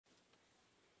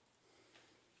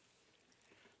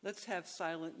Let's have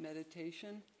silent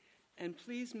meditation, and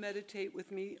please meditate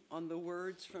with me on the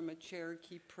words from a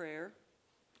Cherokee prayer.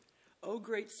 O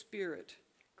Great Spirit,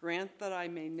 grant that I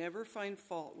may never find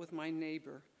fault with my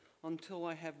neighbor until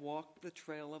I have walked the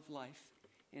trail of life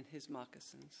in his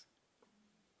moccasins.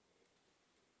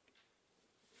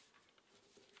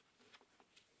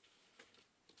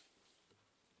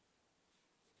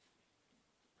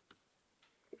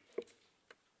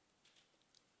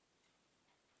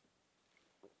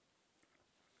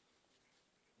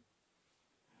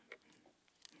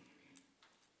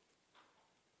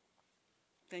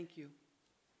 Thank you.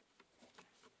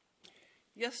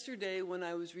 Yesterday, when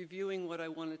I was reviewing what I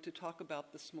wanted to talk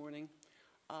about this morning,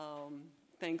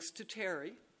 thanks to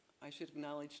Terry, I should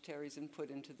acknowledge Terry's input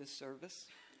into this service,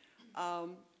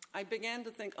 I began to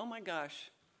think, oh my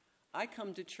gosh, I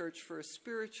come to church for a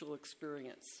spiritual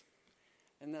experience.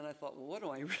 And then I thought, well, what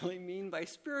do I really mean by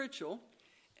spiritual?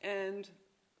 And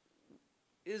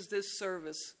is this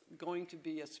service going to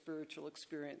be a spiritual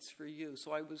experience for you?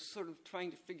 So I was sort of trying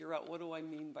to figure out, what do I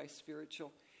mean by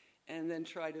spiritual? And then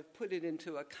try to put it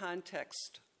into a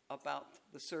context about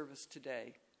the service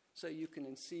today, so you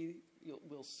can see,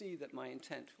 we'll see that my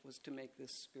intent was to make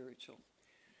this spiritual.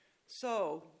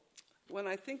 So when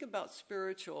I think about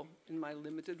spiritual in my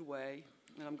limited way,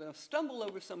 and I'm going to stumble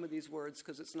over some of these words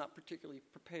because it's not particularly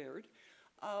prepared,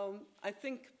 I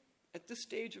think at this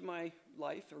stage of my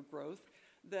life or growth,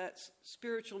 that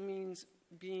spiritual means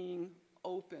being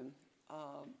open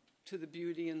to the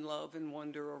beauty and love and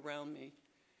wonder around me.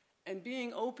 And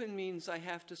being open means I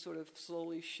have to sort of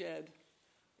slowly shed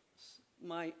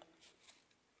my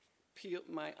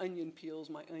onion peels,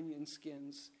 my onion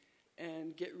skins,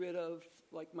 and get rid of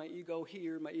like my ego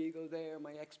here, my ego there,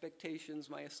 my expectations,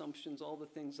 my assumptions, all the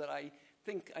things that I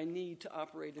think I need to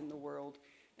operate in the world,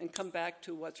 and come back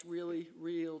to what's really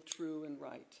real, true, and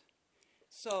right.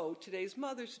 So today's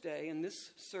Mother's Day, and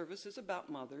this service is about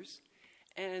mothers,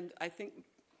 and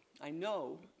I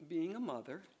know being a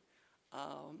mother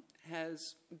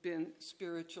has been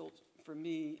spiritual for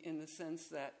me in the sense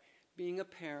that being a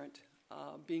parent,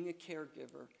 being a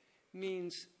caregiver,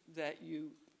 means that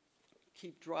you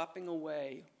keep dropping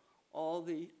away all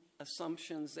the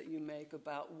assumptions that you make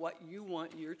about what you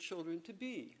want your children to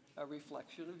be, a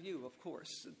reflection of you, of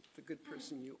course, the good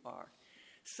person you are.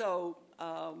 So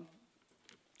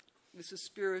this is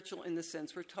spiritual in the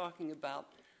sense we're talking about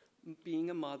being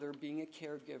a mother, being a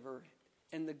caregiver,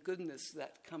 and the goodness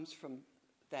that comes from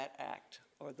that act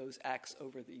or those acts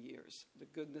over the years, the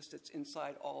goodness that's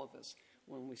inside all of us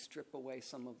when we strip away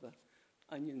some of the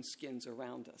onion skins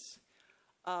around us.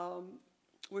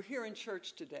 We're here in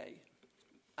church today.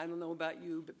 I don't know about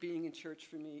you, but being in church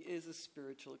for me is a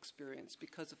spiritual experience,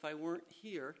 because if I weren't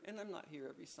here, and I'm not here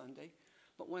every Sunday,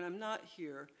 but when I'm not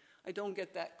here, I don't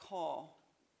get that call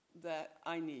that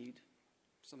I need,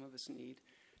 some of us need,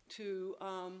 to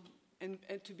and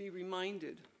to be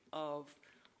reminded of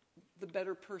the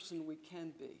better person we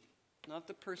can be. Not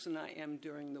the person I am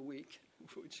during the week,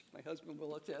 which my husband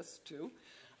will attest to,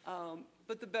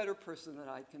 but the better person that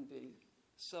I can be.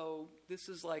 So this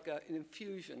is like an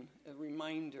infusion, a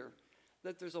reminder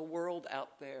that there's a world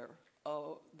out there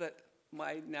that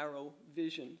my narrow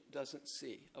vision doesn't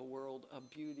see, a world of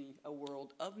beauty, a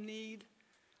world of need,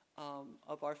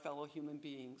 of our fellow human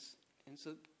beings. And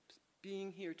so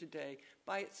being here today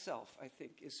by itself, I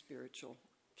think, is spiritual,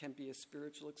 can be a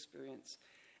spiritual experience.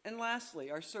 And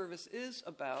lastly, our service is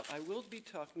about, I will be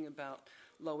talking about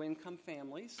low-income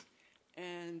families.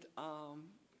 And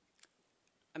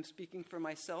I'm speaking for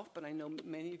myself, but I know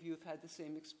many of you have had the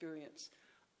same experience.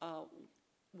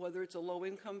 Whether it's a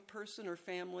low-income person or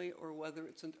family, or whether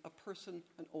it's an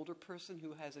older person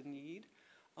who has a need,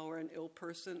 or an ill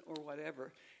person, or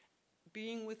whatever,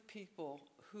 being with people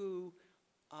who,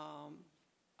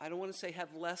 I don't want to say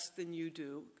have less than you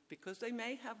do, because they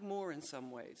may have more in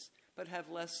some ways, but have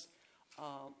less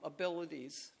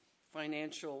abilities,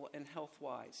 financial and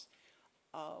health-wise,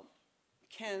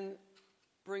 can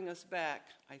bring us back,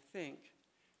 I think,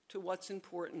 to what's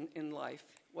important in life,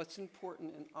 what's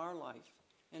important in our life.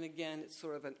 And again, it's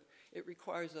sort of it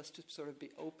requires us to sort of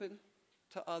be open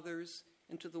to others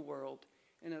and to the world.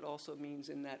 And it also means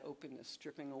in that openness,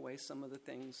 stripping away some of the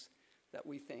things that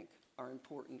we think are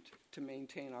important to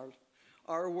maintain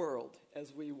our world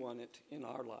as we want it in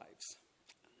our lives.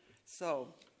 So,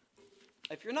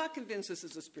 if you're not convinced this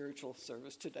is a spiritual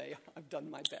service today, I've done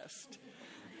my best.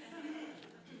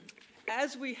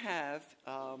 As we have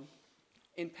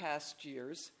in past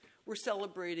years, we're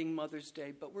celebrating Mother's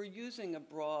Day, but we're using a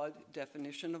broad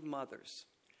definition of mothers.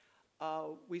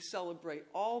 we celebrate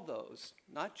all those,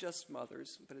 not just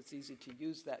mothers, but it's easy to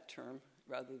use that term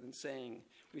rather than saying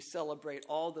we celebrate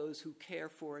all those who care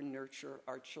for and nurture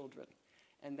our children.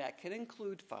 And that can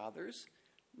include fathers,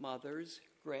 mothers,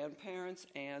 grandparents,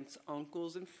 aunts,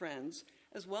 uncles, and friends,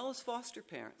 as well as foster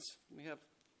parents. We have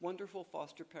wonderful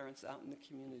foster parents out in the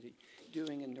community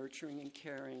doing a nurturing and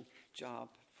caring job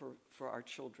for our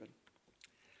children.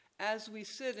 As we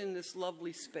sit in this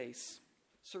lovely space,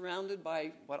 surrounded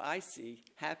by what I see,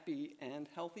 happy and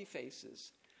healthy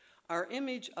faces, our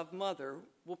image of mother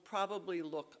will probably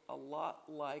look a lot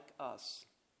like us.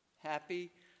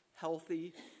 Happy,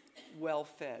 healthy,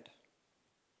 well-fed.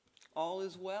 All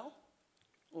is well,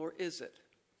 or is it?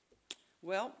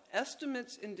 Well,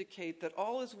 estimates indicate that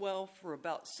all is well for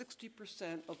about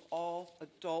 60% of all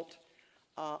adults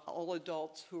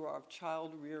who are of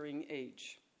child-rearing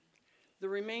age. The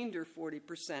remainder,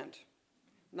 40%,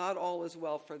 not all is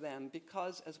well for them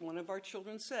because, as one of our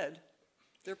children said,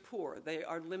 they're poor. They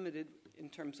are limited in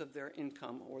terms of their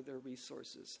income or their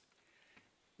resources.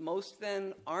 Most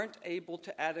then aren't able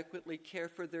to adequately care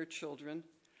for their children,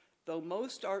 though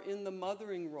most are in the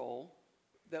mothering role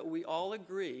that we all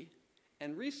agree,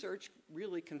 and research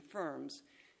really confirms,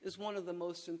 is one of the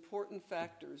most important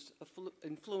factors of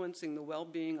influencing the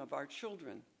well-being of our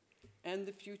children and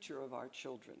the future of our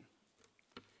children.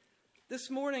 This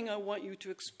morning, I want you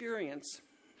to experience,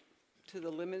 to the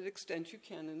limited extent you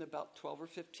can in about 12 or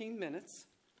 15 minutes,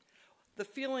 the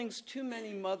feelings too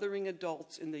many mothering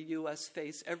adults in the U.S.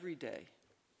 face every day.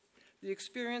 The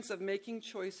experience of making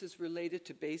choices related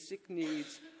to basic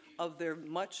needs of their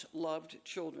much-loved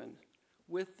children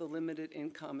with the limited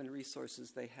income and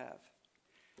resources they have.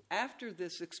 After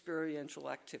this experiential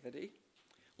activity,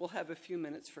 we'll have a few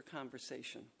minutes for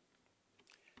conversation.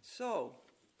 So,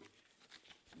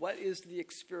 what is the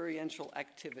experiential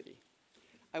activity?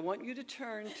 I want you to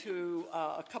turn to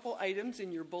a couple items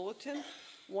in your bulletin.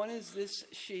 One is this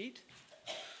sheet.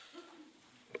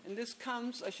 And this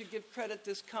comes, I should give credit,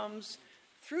 this comes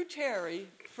through Terry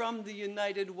from the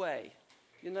United Way.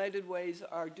 United Ways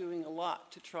are doing a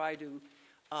lot to try to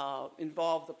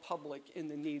involve the public in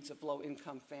the needs of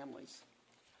low-income families.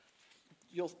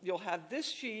 You'll have this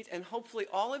sheet, and hopefully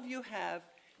all of you have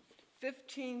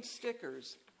 15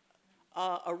 stickers,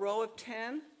 a row of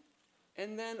 10,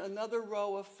 and then another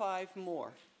row of 5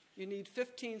 more. You need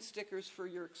 15 stickers for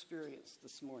your experience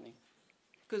this morning,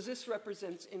 because this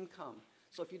represents income.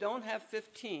 So if you don't have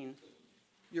 15,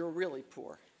 you're really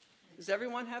poor. Does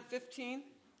everyone have 15?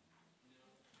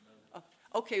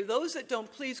 Okay, those that don't,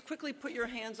 please quickly put your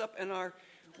hands up, and our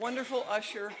wonderful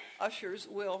ushers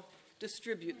will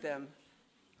distribute them.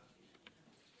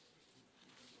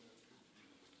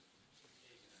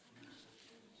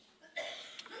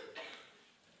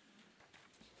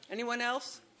 Anyone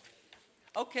else?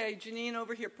 Okay, Janine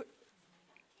over here.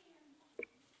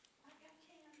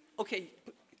 Okay.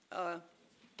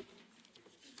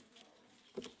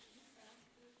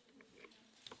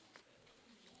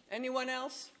 Anyone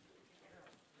else?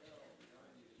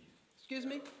 Excuse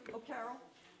me? Oh, Carol?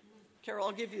 Carol,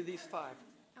 I'll give you these 5.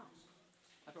 Oh.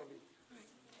 I've already.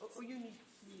 Oh, you need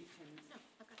 10. No,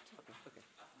 I've got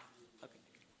 2. Okay.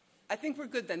 I think we're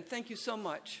good then. Thank you so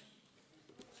much.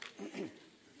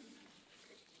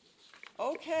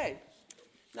 Okay.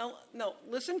 Now,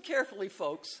 listen carefully,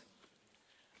 folks.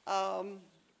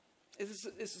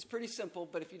 This is pretty simple,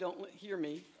 but if you don't hear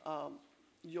me,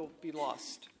 you'll be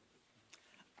lost.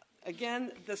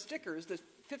 Again, the stickers, the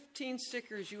 15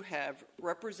 stickers you have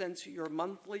represents your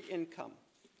monthly income.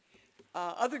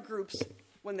 Other groups,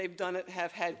 when they've done it,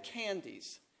 have had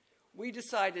candies. We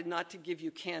decided not to give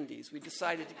you candies. We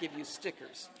decided to give you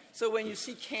stickers. So when you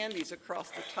see candies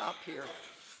across the top here,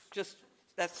 just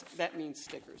that means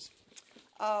stickers.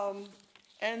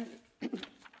 And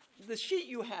the sheet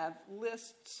you have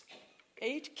lists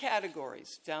 8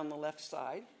 categories down the left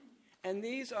side, and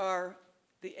these are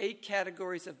the 8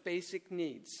 categories of basic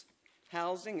needs.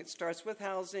 Housing, it starts with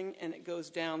housing, and it goes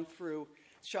down through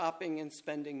shopping and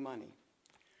spending money.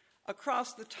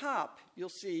 Across the top, you'll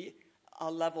see a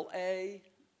level A,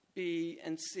 B,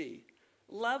 and C.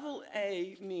 Level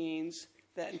A means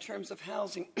that in terms of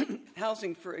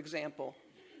housing, for example,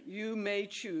 you may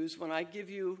choose, when I give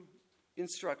you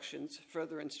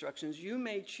further instructions, you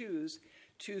may choose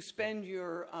to spend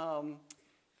your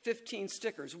 15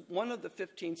 stickers, one of the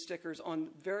 15 stickers, on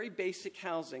very basic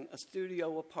housing, a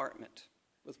studio apartment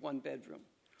with 1 bedroom.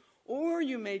 Or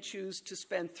you may choose to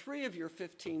spend 3 of your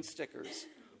 15 stickers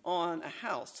on a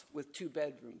house with 2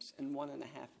 bedrooms and 1.5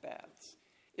 baths.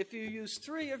 If you use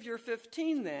 3 of your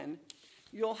 15, then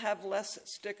you'll have less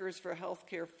stickers for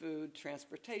healthcare, food,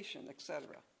 transportation, etc.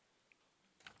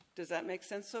 Does that make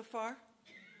sense so far?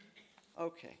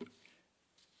 Okay.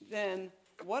 Then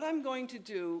what I'm going to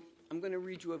do, I'm going to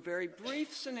read you a very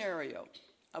brief scenario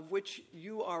of which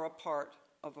you are a part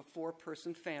of a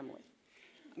 4-person family.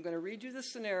 I'm going to read you the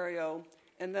scenario,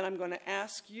 and then I'm going to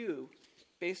ask you,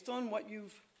 based on what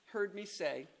you've heard me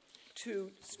say,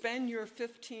 to spend your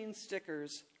 15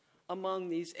 stickers among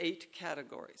these 8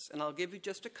 categories. And I'll give you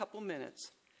just a couple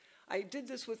minutes. I did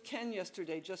this with Ken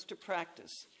yesterday just to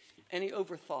practice, and he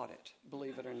overthought it,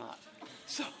 believe it or not.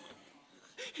 So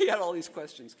he had all these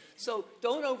questions. So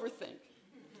don't overthink.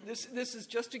 This is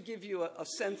just to give you a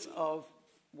sense of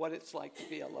what it's like to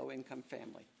be a low-income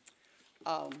family.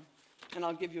 And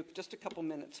I'll give you just a couple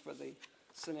minutes for the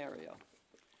scenario.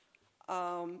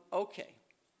 Okay.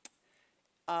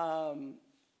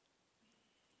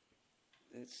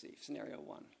 Let's see, scenario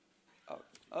 1. Oh,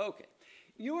 okay.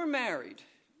 You are married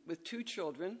with 2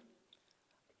 children,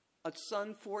 a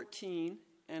son 14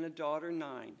 and a daughter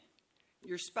 9.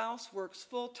 Your spouse works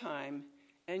full-time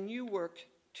and you work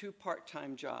 2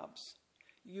 part-time jobs.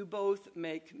 You both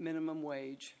make minimum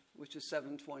wage, which is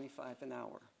 $7.25 an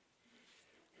hour.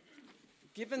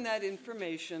 Given that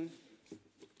information,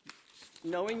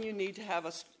 knowing you need to have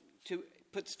to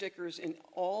put stickers in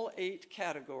all 8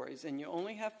 categories, and you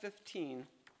only have 15,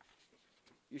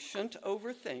 you shouldn't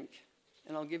overthink,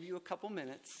 and I'll give you a couple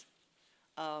minutes.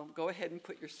 Go ahead and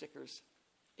put your stickers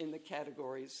in the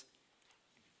categories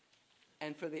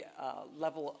and for the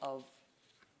level of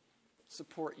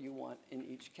support you want in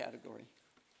each category.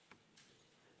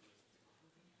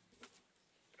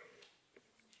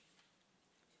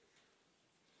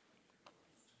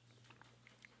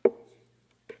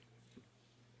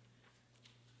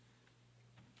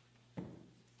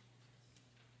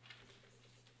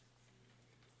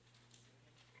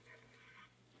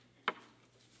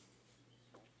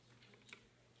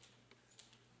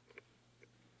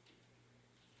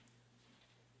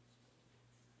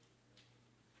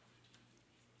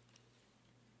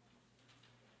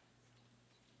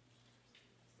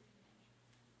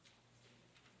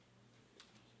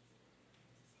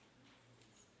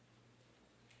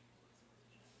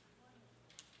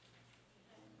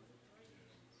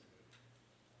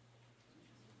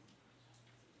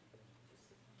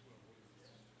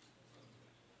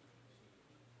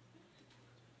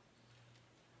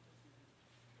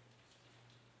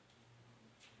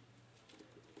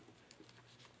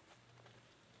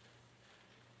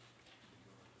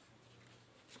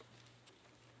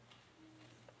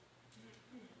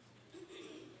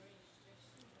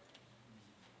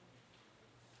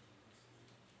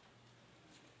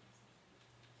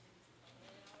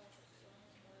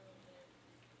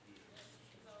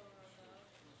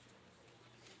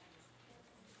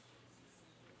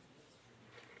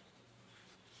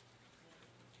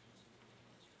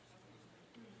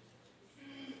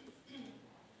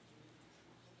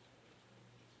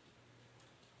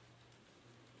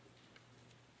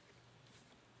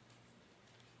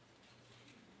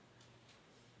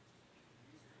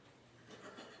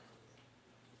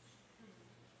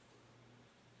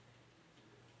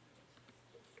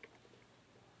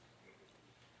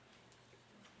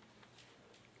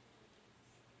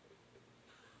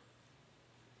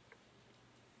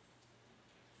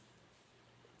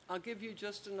 I'll give you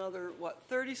just another,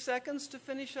 30 seconds to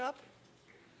finish up?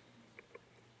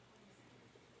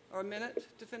 Or a minute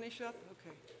to finish up?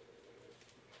 Okay.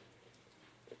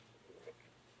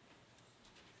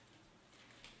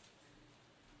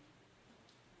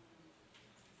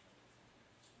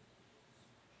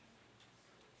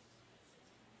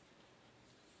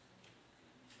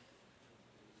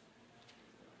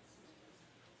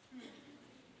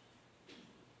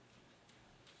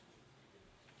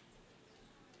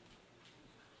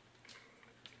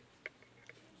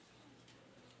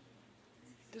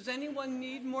 Does anyone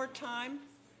need more time?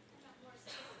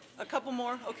 A couple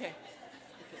more? Okay.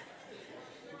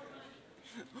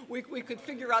 We could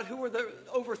figure out who are the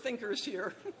overthinkers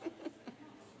here.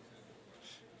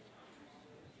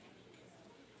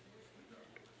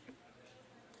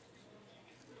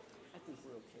 I think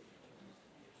we're okay.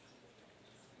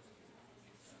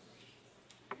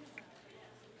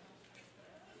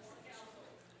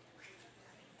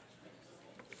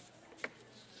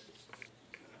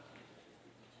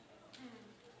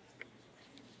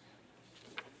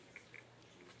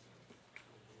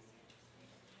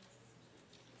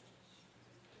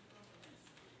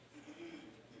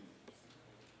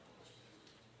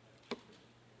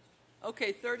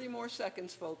 Okay, 30 more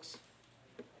seconds, folks.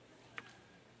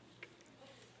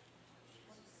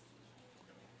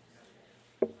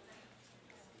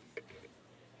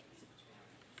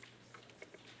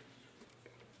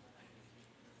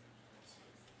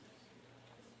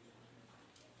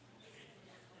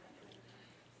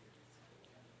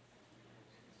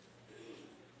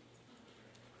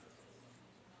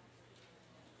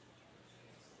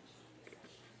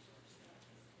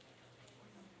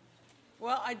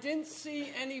 Well, I didn't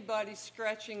see anybody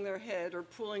scratching their head or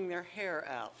pulling their hair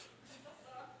out.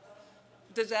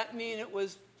 Does that mean it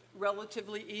was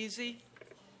relatively easy?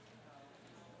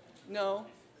 No?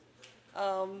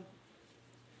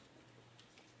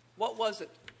 What was it?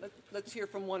 Let's hear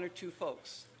from one or two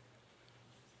folks.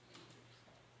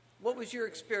 What was your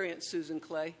experience, Susan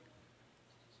Clay?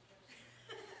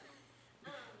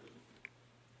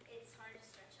 It's hard to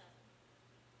stretch up.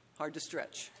 Hard to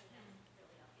stretch. Really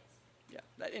obvious. Yeah,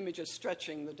 that image of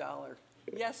stretching the dollar.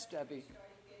 Yes, Debbie.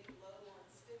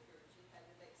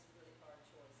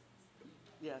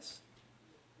 Yes.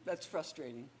 That's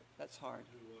frustrating. That's hard.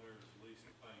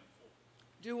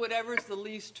 Do whatever's the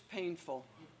least painful.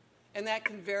 And that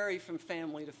can vary from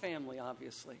family to family,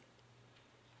 obviously.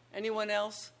 Anyone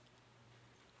else?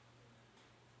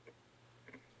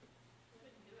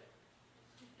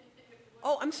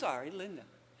 Oh, I'm sorry, Linda.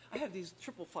 I have these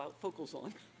triple focals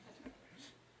on.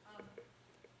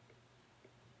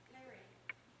 Harry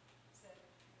said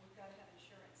we've got to have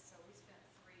insurance, so we spent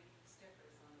 3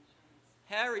 stickers on insurance.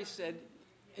 Harry said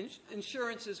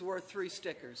insurance is worth 3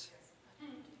 stickers.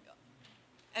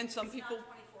 And some people...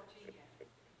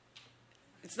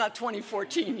 It's not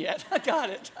 2014 yet. It's not 2014 yet. I got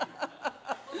it.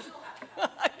 We'll still have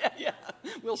to have it. Yeah,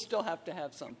 we'll still have to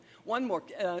have some. One more.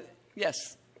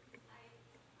 Yes. I had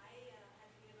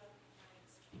to give up my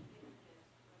certificate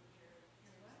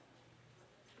from your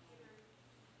computer.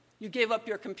 You gave up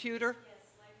your computer?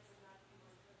 Yes, life would not be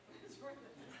more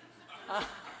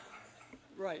perfect.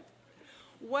 Right.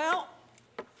 Well,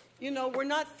 you know, we're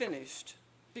not finished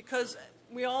because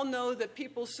we all know that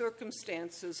people's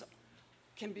circumstances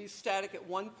can be static at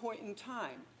one point in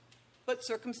time. But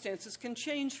circumstances can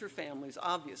change for families,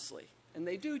 obviously, and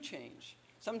they do change.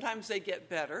 Sometimes they get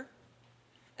better,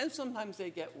 and sometimes they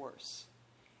get worse.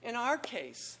 In our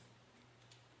case,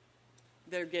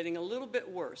 they're getting a little bit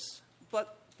worse,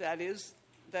 but that is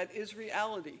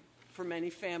reality for many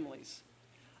families.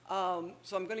 So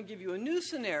I'm going to give you a new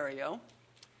scenario,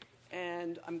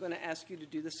 and I'm going to ask you to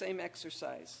do the same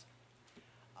exercise.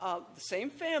 The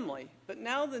same family, but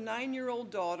now the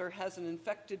 9-year-old daughter has an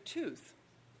infected tooth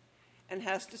and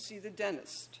has to see the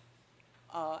dentist.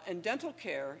 And dental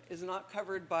care is not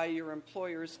covered by your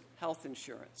employer's health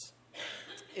insurance,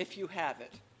 if you have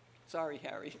it. Sorry,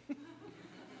 Harry.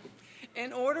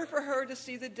 In order for her to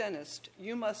see the dentist,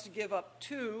 you must give up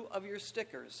 2 of your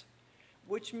stickers,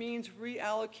 which means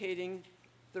reallocating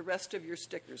the rest of your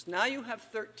stickers. Now you have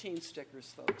 13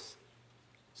 stickers, folks.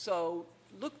 So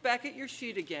look back at your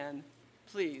sheet again,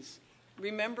 please,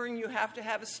 remembering you have to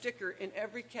have a sticker in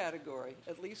every category,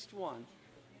 at least one,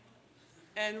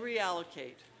 and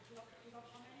reallocate.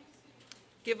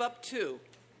 Give up 2.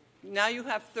 Now you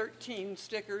have 13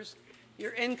 stickers.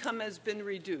 Your income has been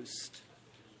reduced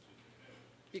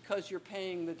because you're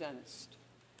paying the dentist.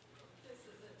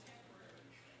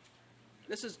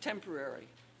 This is temporary,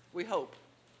 we hope.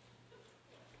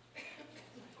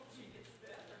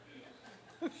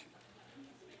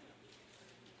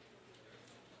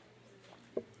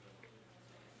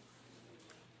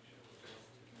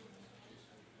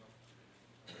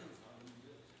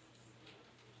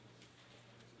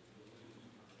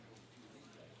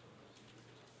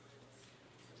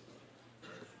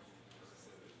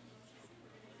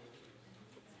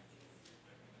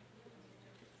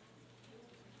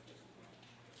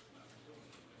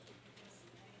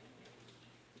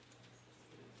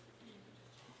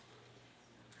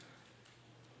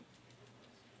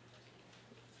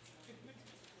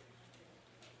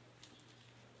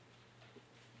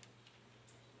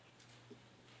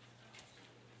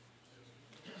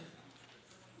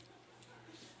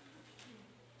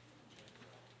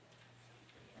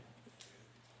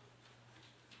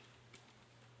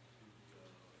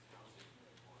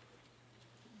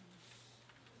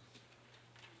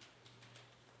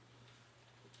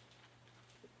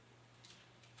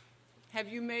 Have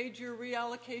you made your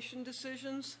reallocation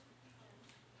decisions?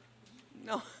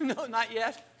 No, no, not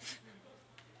yet.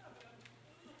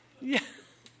 Yeah.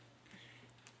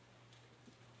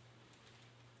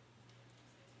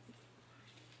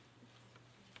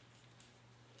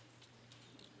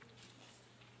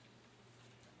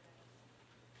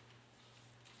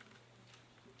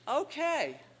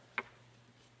 Okay.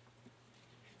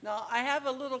 Now, I have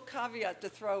a little caveat to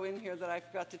throw in here that I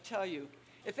forgot to tell you.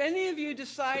 If any of you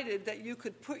decided that you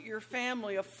could put your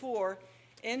family of 4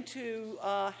 into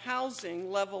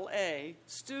housing level A,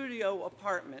 studio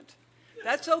apartment,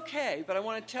 that's okay, but I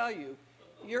want to tell you,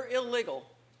 you're illegal.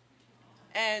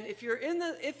 And if you're in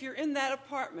that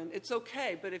apartment, it's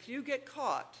okay, but if you get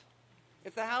caught,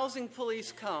 if the housing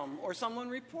police come or someone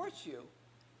reports you,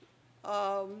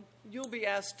 you'll be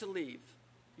asked to leave.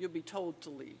 you'll be told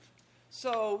to leave.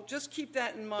 So just keep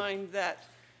that in mind, that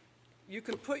you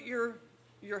can put your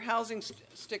housing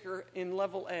sticker in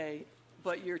level A,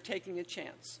 but you're taking a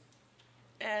chance.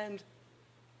 And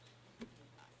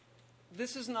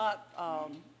this is not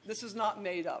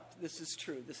made up. This is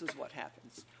true. This is what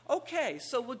happens. Okay,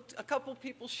 so would a couple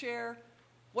people share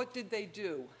what did they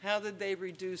do? How did they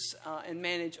reduce and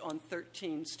manage on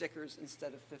 13 stickers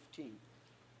instead of 15?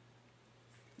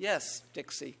 Yes,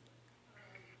 Dixie.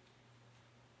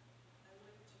 I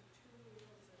went to 2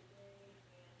 meals a day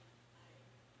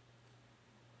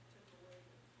and I took away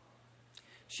the car.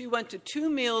 She went to 2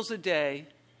 meals a day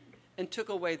and took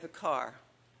away the car.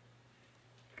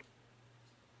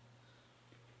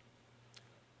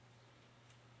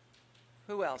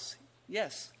 Who else?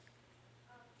 Yes.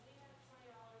 We had $20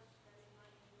 spending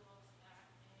money, we lost that,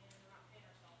 and we're not paying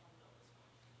our cell phone bill this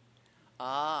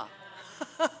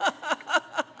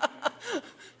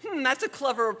month. That's a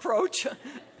clever approach.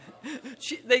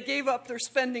 They gave up their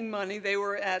spending money. They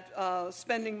were at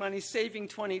spending money, saving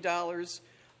 $20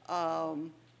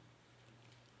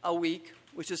 a week,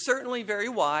 which is certainly very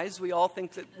wise. We all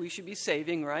think that we should be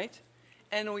saving, right?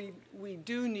 And we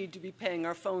do need to be paying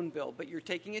our phone bill, but you're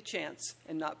taking a chance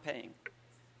and not paying,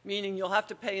 meaning you'll have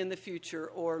to pay in the future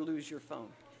or lose your phone.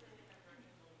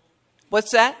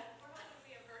 What's that?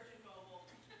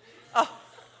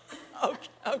 Oh,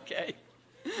 okay.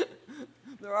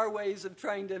 There are ways of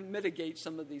trying to mitigate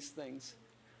some of these things.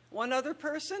 One other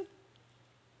person?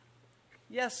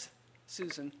 Yes,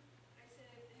 Susan. I said,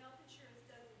 if the health insurance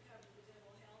doesn't cover the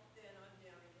dental health, then I'm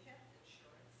down in the health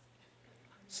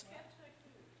insurance. I kept my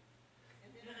food. And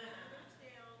then I moved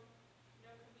down,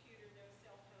 no computer, no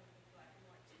cell phone, and black and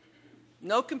white TV.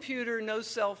 No computer, no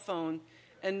cell phone,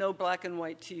 and no black and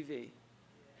white TV.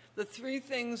 The 3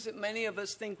 things that many of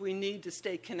us think we need to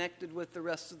stay connected with the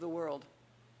rest of the world.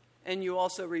 And you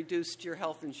also reduced your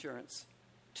health insurance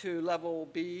to level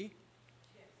B?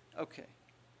 Okay.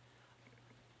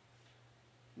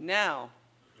 Now,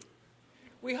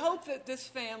 we hope that this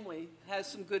family has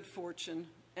some good fortune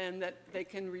and that they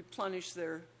can replenish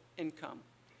their income.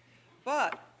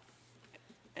 But,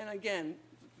 and again,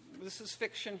 this is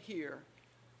fiction here.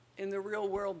 In the real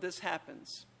world, this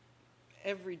happens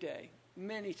every day,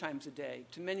 many times a day,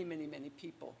 to many, many, many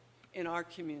people in our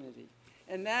community.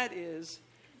 And that is,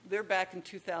 they're back in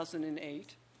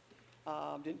 2008,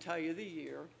 didn't tell you the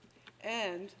year,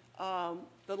 and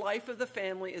the life of the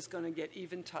family is going to get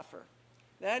even tougher.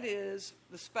 That is,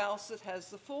 the spouse that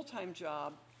has the full-time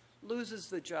job loses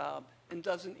the job and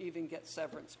doesn't even get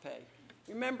severance pay.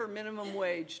 Remember, minimum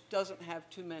wage doesn't have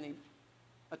too many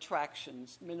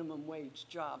attractions. Minimum wage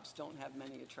jobs don't have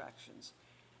many attractions.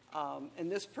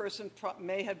 And this person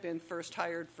may have been first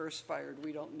hired, first fired.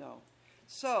 We don't know.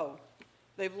 So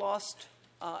they've lost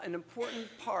an important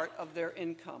part of their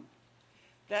income.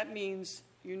 That means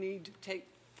you need to take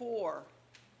 4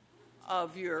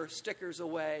 of your stickers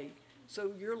away.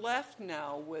 So you're left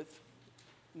now with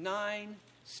 9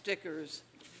 stickers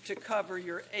to cover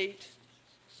your 8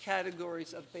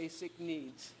 categories of basic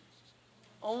needs.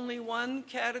 Only 1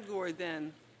 category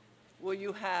then will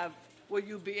you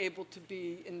be able to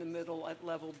be in the middle at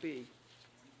level B.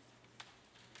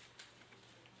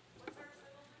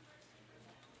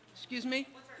 Excuse me?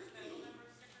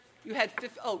 You had you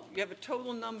have a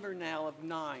total number now of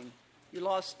 9. You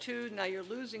lost 2, now you're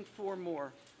losing 4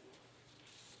 more.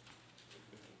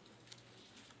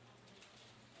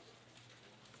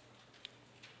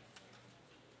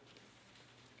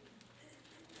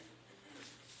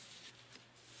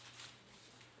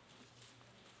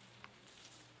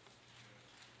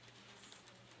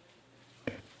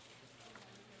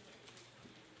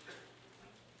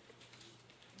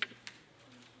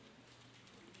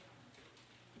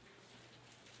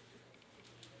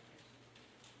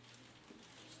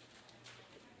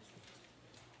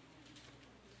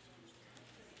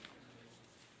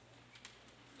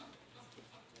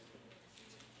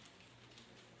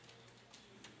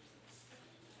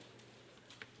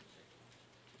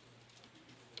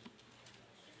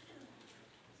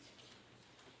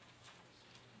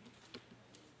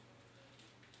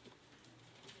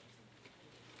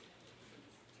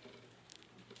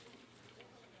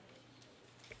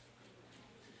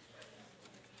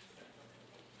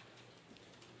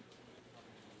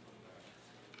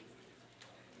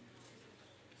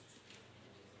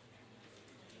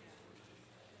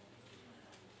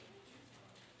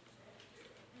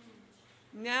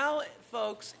 Now,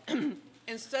 folks,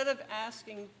 instead of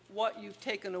asking what you've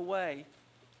taken away,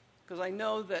 because I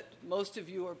know that most of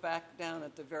you are back down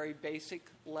at the very basic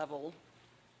level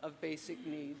of basic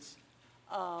needs,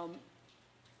 not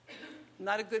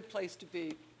a good place to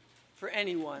be. for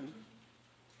anyone,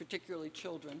 particularly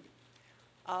children.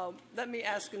 Let me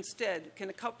ask instead, can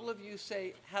a couple of you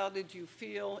say, how did you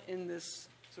feel in this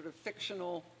sort of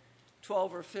fictional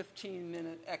 12 or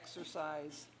 15-minute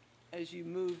exercise as you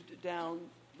moved down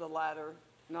the ladder,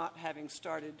 not having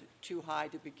started too high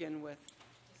to begin with?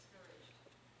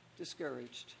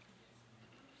 Discouraged.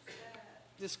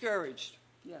 Discouraged,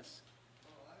 yes. I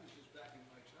was just back in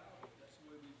my childhood. That's the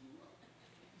way we grew up.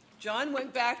 John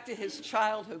went back to his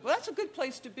childhood. Well, that's a good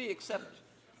place to be, except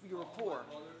you were poor.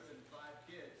 My mother and 5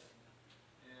 kids,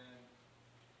 and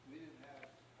we didn't have,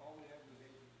 all we had was 8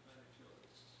 dependent children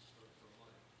for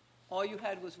money. All you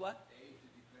had was what? 8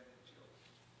 dependent children.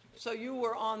 So you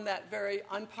were on that very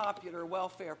unpopular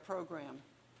welfare program,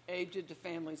 aid to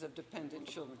families of dependent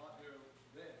children. Popular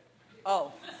then.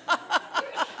 Oh.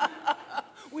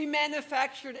 We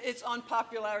manufactured its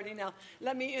unpopularity now.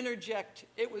 Let me interject.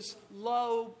 It was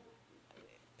low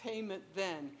payment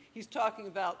then. He's talking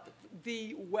about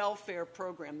the welfare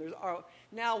program.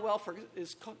 Now welfare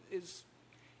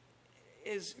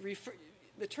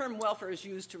the term welfare is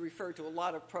used to refer to a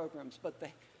lot of programs, but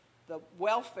the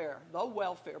welfare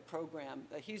program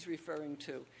that he's referring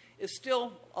to is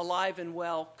still alive and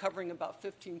well, covering about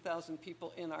 15,000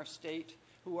 people in our state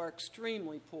who are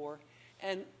extremely poor.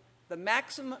 And the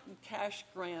maximum cash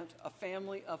grant a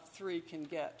family of 3 can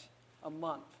get a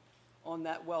month on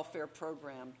that welfare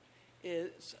program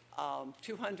is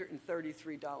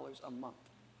 $233 a month.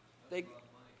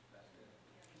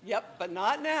 Yep, but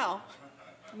not now.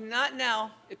 Not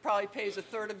now. It probably pays a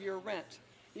third of your rent.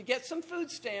 You get some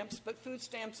food stamps, but food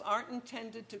stamps aren't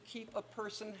intended to keep a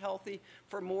person healthy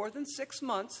for more than 6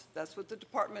 months. That's what the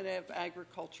Department of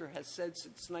Agriculture has said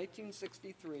since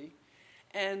 1963.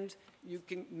 And you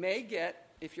may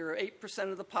get, if you're 8%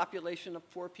 of the population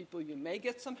of poor people, you may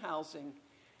get some housing,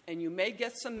 and you may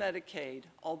get some Medicaid.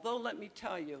 Although, let me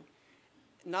tell you,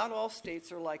 not all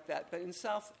states are like that. But in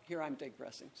South, here I'm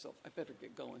digressing, so I better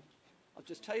get going. I'll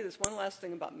just tell you this one last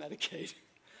thing about Medicaid.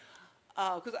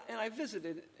 And I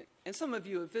visited, and some of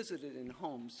you have visited in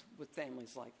homes with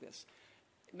families like this.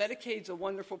 Medicaid's a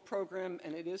wonderful program,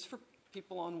 and it is for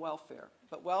people on welfare.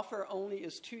 But welfare only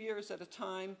is 2 years at a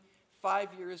time, 5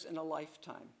 years in a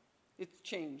lifetime. It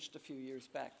changed a few years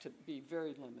back to be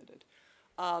very limited.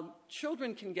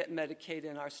 Children can get Medicaid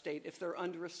in our state if they're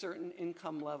under a certain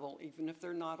income level, even if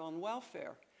they're not on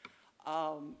welfare.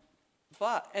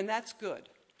 And that's good.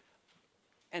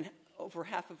 And over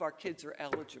half of our kids are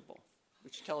eligible,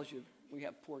 which tells you we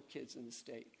have poor kids in the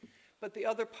state. But the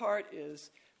other part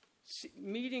is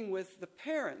meeting with the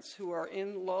parents who are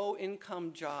in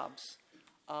low-income jobs,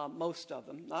 most of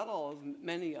them, not all of them,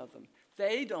 many of them.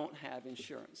 They don't have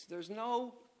insurance. There's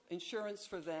no insurance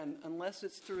for them unless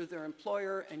it's through their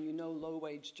employer, and you know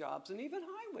low-wage jobs, and even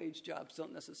high-wage jobs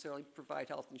don't necessarily provide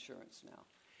health insurance now.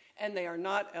 And they are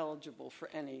not eligible for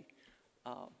any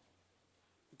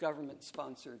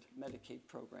government-sponsored Medicaid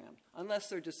program, unless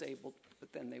they're disabled,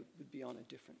 but then they would be on a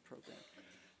different program.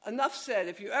 Enough said.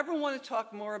 If you ever want to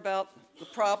talk more about the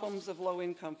problems of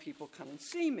low-income people, come and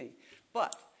see me.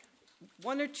 But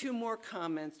 1 or 2 more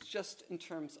comments just in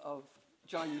terms of,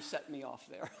 John, you set me off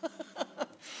there.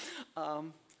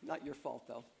 Not your fault,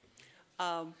 though.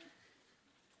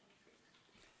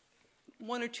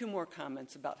 1 or 2 more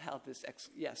comments about how this,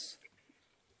 yes.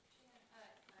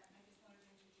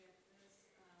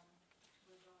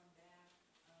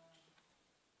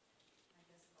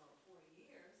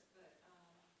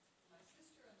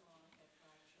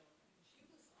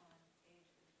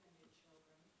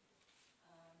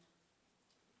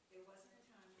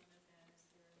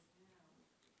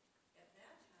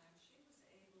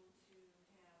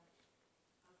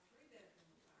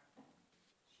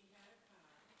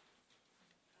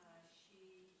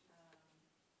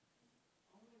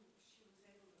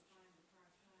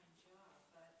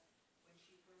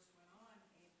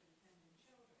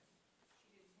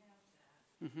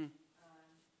 Mm-hmm. And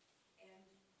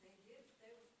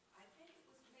I think it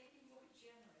was maybe more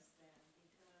generous then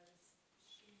because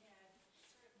she had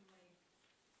certainly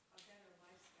a better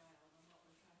lifestyle than what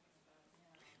we're talking about now.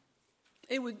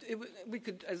 We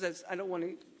could, I don't want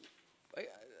to,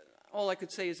 all I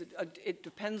could say is it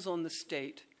depends on the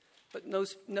state, but no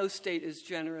state is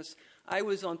generous. I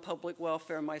was on public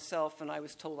welfare myself, and I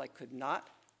was told I could not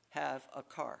have a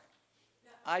car.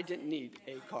 I didn't need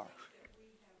a car.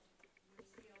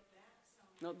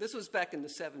 No, this was back in the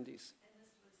 70s. And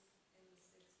this was in the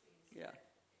 60s. Yeah.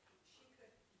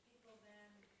 People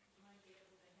then might be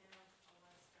able to have a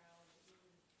lifestyle that you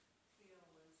would feel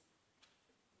was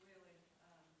really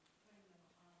putting them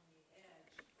on the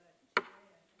edge. But today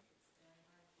I think it's very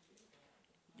hard to do that.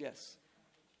 Yes.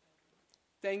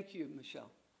 Thank you, Michelle.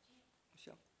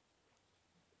 Michelle.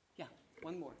 Yeah,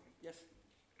 one more. Yes,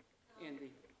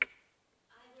 Andy.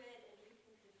 I read, and you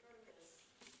can confirm this,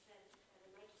 that, and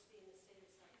it might just be in the state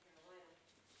of South Carolina,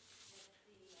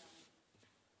 that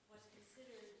what's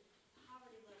considered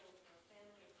poverty level for a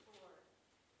family of four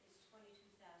is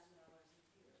 $22,000 a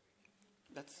year.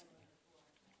 That's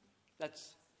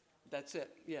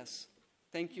it, yes.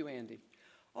 Thank you, Andy.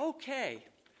 Okay.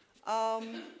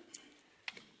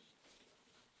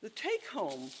 The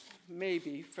take-home,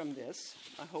 maybe, from this,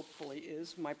 hopefully,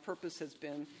 is, my purpose has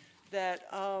been that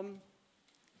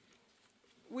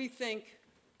we think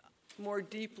more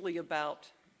deeply about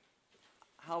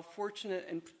how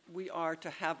fortunate we are to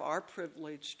have our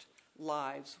privileged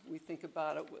lives. We think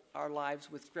about it, our lives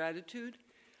with gratitude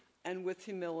and with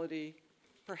humility,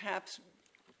 perhaps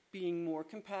being more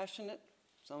compassionate.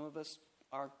 Some of us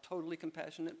are totally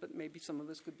compassionate, but maybe some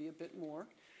of us could be a bit more.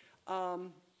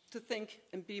 To think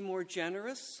and be more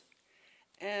generous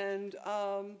and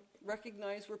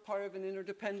recognize we're part of an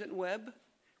interdependent web.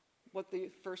 What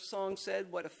the first song said,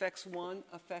 what affects one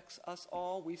affects us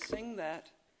all. We sing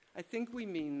that. I think we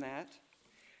mean that.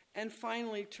 And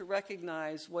finally, to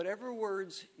recognize whatever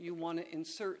words you want to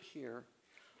insert here,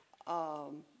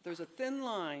 there's a thin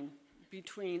line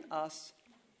between us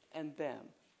and them.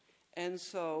 And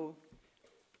so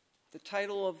the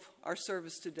title of our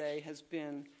service today has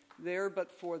been, "There but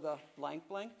for the blank,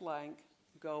 blank, blank,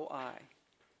 go I."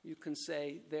 You can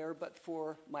say, "There but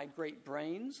for my great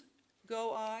brains,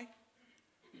 go I."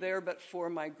 "There but for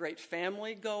my great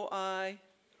family, go I."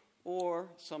 Or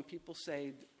some people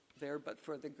say, "There but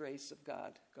for the grace of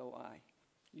God, go I."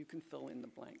 You can fill in the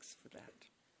blanks for that.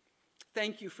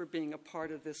 Thank you for being a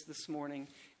part of this morning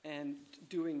and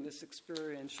doing this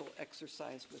experiential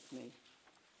exercise with me.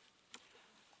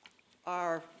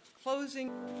 Our closing